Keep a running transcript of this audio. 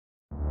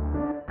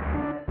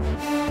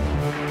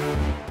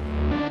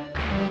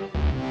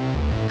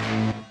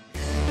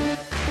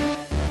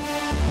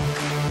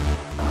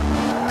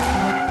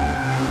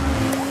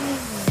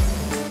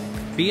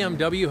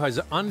BMW has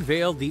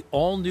unveiled the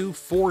all-new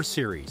 4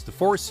 Series. The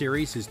 4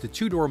 Series is the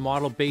two-door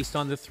model based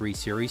on the 3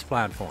 Series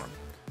platform.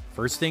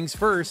 First things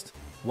first,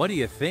 what do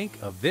you think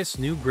of this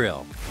new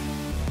grille?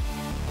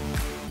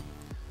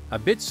 A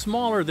bit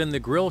smaller than the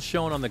grille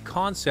shown on the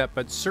concept,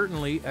 but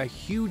certainly a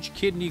huge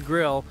kidney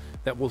grille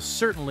that will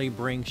certainly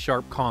bring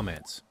sharp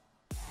comments.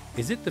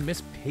 Is it the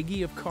Miss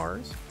Piggy of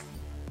cars?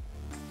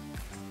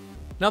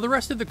 Now the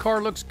rest of the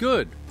car looks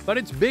good, but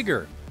it's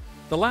bigger.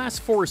 The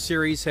last 4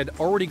 Series had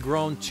already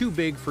grown too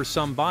big for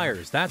some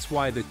buyers. That's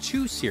why the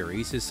 2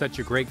 Series is such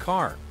a great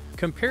car.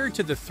 Compared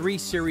to the 3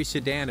 Series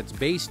sedan it's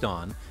based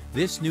on,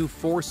 this new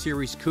 4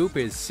 Series Coupe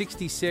is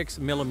 66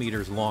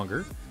 millimeters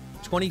longer,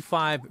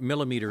 25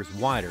 millimeters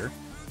wider,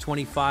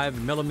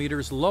 25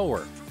 millimeters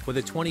lower, with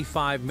a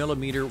 25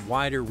 millimeter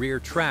wider rear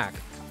track,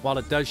 while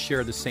it does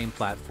share the same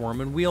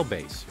platform and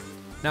wheelbase.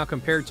 Now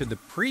compared to the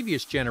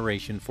previous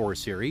generation 4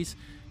 Series,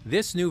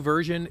 this new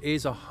version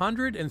is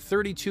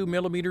 132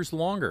 millimeters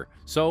longer,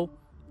 so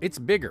it's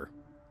bigger.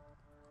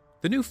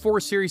 The new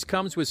 4 Series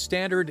comes with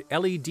standard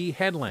LED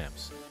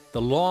headlamps. The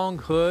long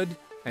hood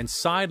and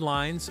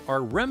sidelines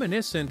are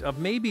reminiscent of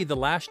maybe the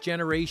last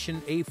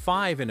generation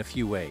A5 in a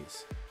few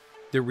ways.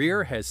 The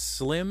rear has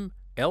slim,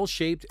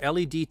 L-shaped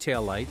LED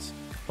taillights,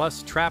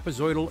 plus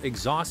trapezoidal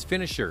exhaust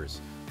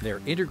finishers.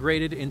 They're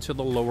integrated into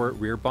the lower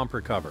rear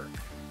bumper cover.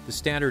 The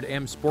standard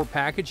M Sport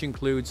package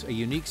includes a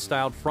unique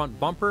styled front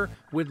bumper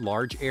with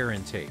large air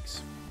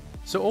intakes.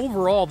 So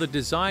overall, the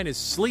design is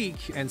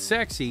sleek and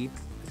sexy,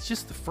 it's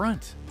just the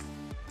front.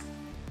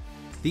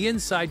 The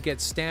inside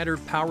gets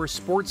standard power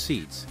sport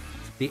seats.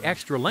 The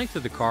extra length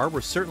of the car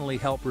will certainly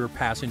help rear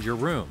passenger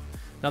room.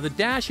 Now the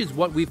dash is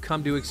what we've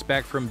come to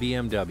expect from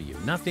BMW.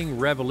 Nothing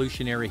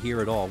revolutionary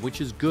here at all,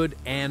 which is good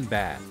and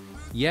bad.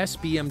 Yes,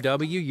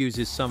 BMW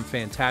uses some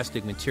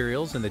fantastic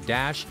materials and the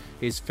dash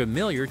is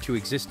familiar to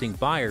existing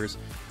buyers,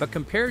 but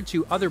compared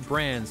to other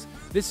brands,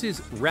 this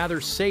is rather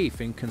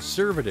safe and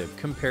conservative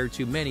compared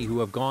to many who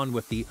have gone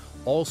with the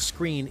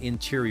all-screen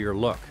interior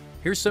look.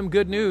 Here's some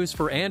good news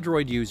for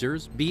Android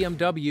users.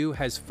 BMW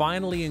has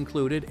finally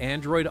included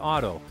Android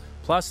Auto,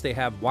 plus they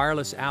have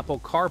wireless Apple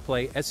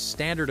CarPlay as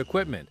standard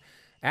equipment.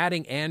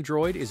 Adding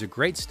Android is a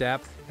great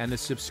step, and the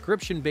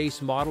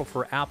subscription-based model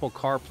for Apple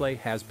CarPlay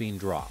has been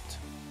dropped.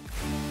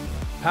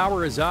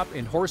 Power is up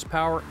in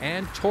horsepower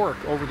and torque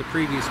over the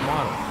previous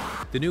model.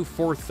 The new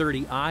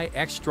 430i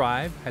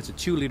xDrive has a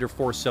 2-liter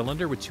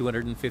 4-cylinder with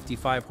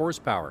 255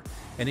 horsepower,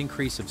 an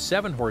increase of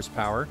 7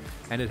 horsepower,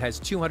 and it has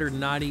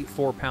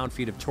 294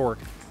 pound-feet of torque,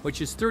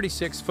 which is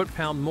 36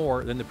 foot-pound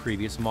more than the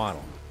previous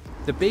model.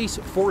 The base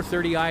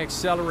 430i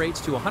accelerates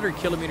to 100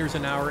 kilometers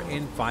an hour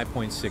in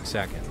 5.6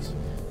 seconds.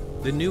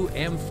 The new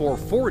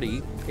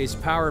M440 is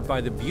powered by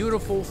the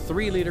beautiful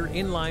 3-liter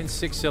inline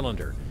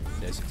 6-cylinder.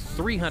 It has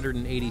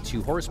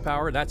 382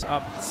 horsepower, that's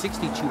up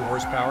 62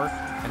 horsepower,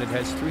 and it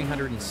has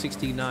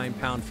 369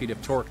 pound-feet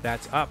of torque,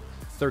 that's up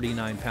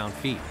 39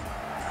 pound-feet.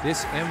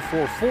 This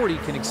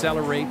M440 can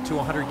accelerate to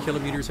 100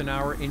 kilometers an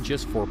hour in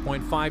just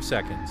 4.5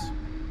 seconds.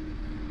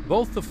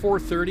 Both the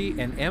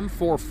 430 and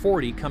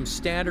M440 come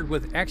standard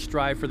with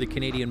xDrive for the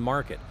Canadian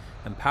market,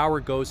 and power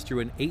goes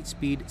through an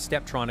 8-speed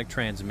Steptronic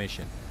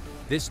transmission.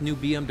 This new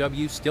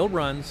BMW still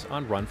runs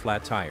on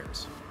run-flat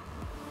tires.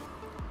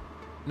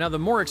 Now the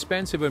more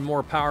expensive and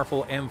more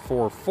powerful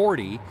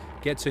M440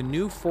 gets a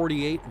new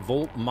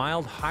 48-volt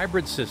mild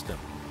hybrid system.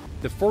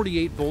 The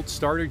 48-volt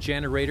starter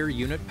generator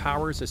unit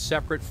powers a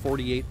separate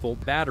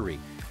 48-volt battery,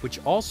 which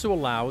also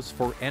allows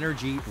for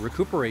energy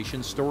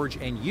recuperation, storage,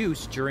 and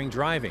use during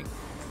driving.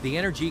 The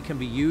energy can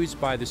be used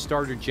by the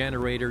starter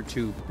generator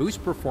to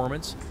boost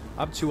performance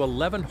up to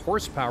 11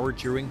 horsepower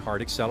during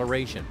hard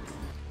acceleration.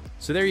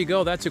 So there you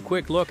go, that's a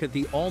quick look at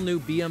the all-new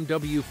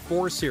BMW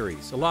 4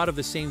 Series. A lot of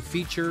the same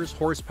features,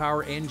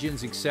 horsepower,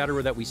 engines,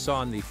 etc. that we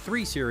saw in the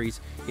 3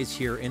 Series is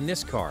here in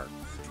this car.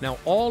 Now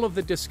all of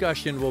the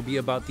discussion will be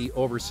about the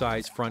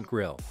oversized front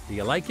grille. Do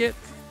you like it?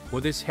 Will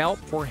this help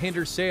or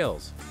hinder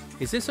sales?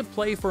 Is this a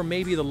play for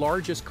maybe the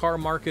largest car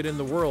market in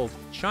the world,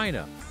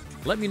 China?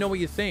 Let me know what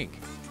you think.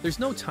 There's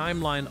no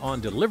timeline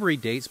on delivery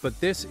dates, but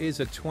this is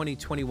a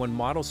 2021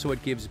 model, so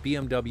it gives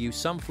BMW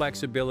some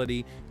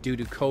flexibility due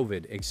to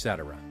COVID,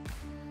 etc.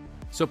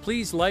 So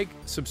please like,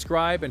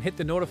 subscribe, and hit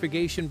the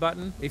notification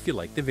button if you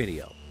like the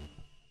video.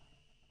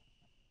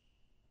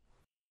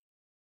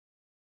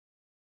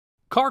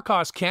 Car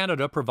Cost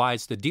Canada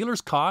provides the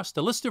dealer's cost,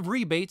 a list of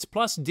rebates,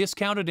 plus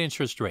discounted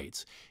interest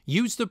rates.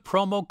 Use the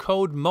promo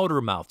code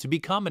MOTORMOUTH to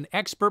become an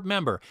expert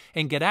member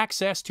and get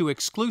access to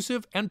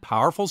exclusive and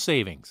powerful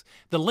savings.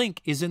 The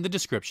link is in the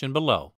description below.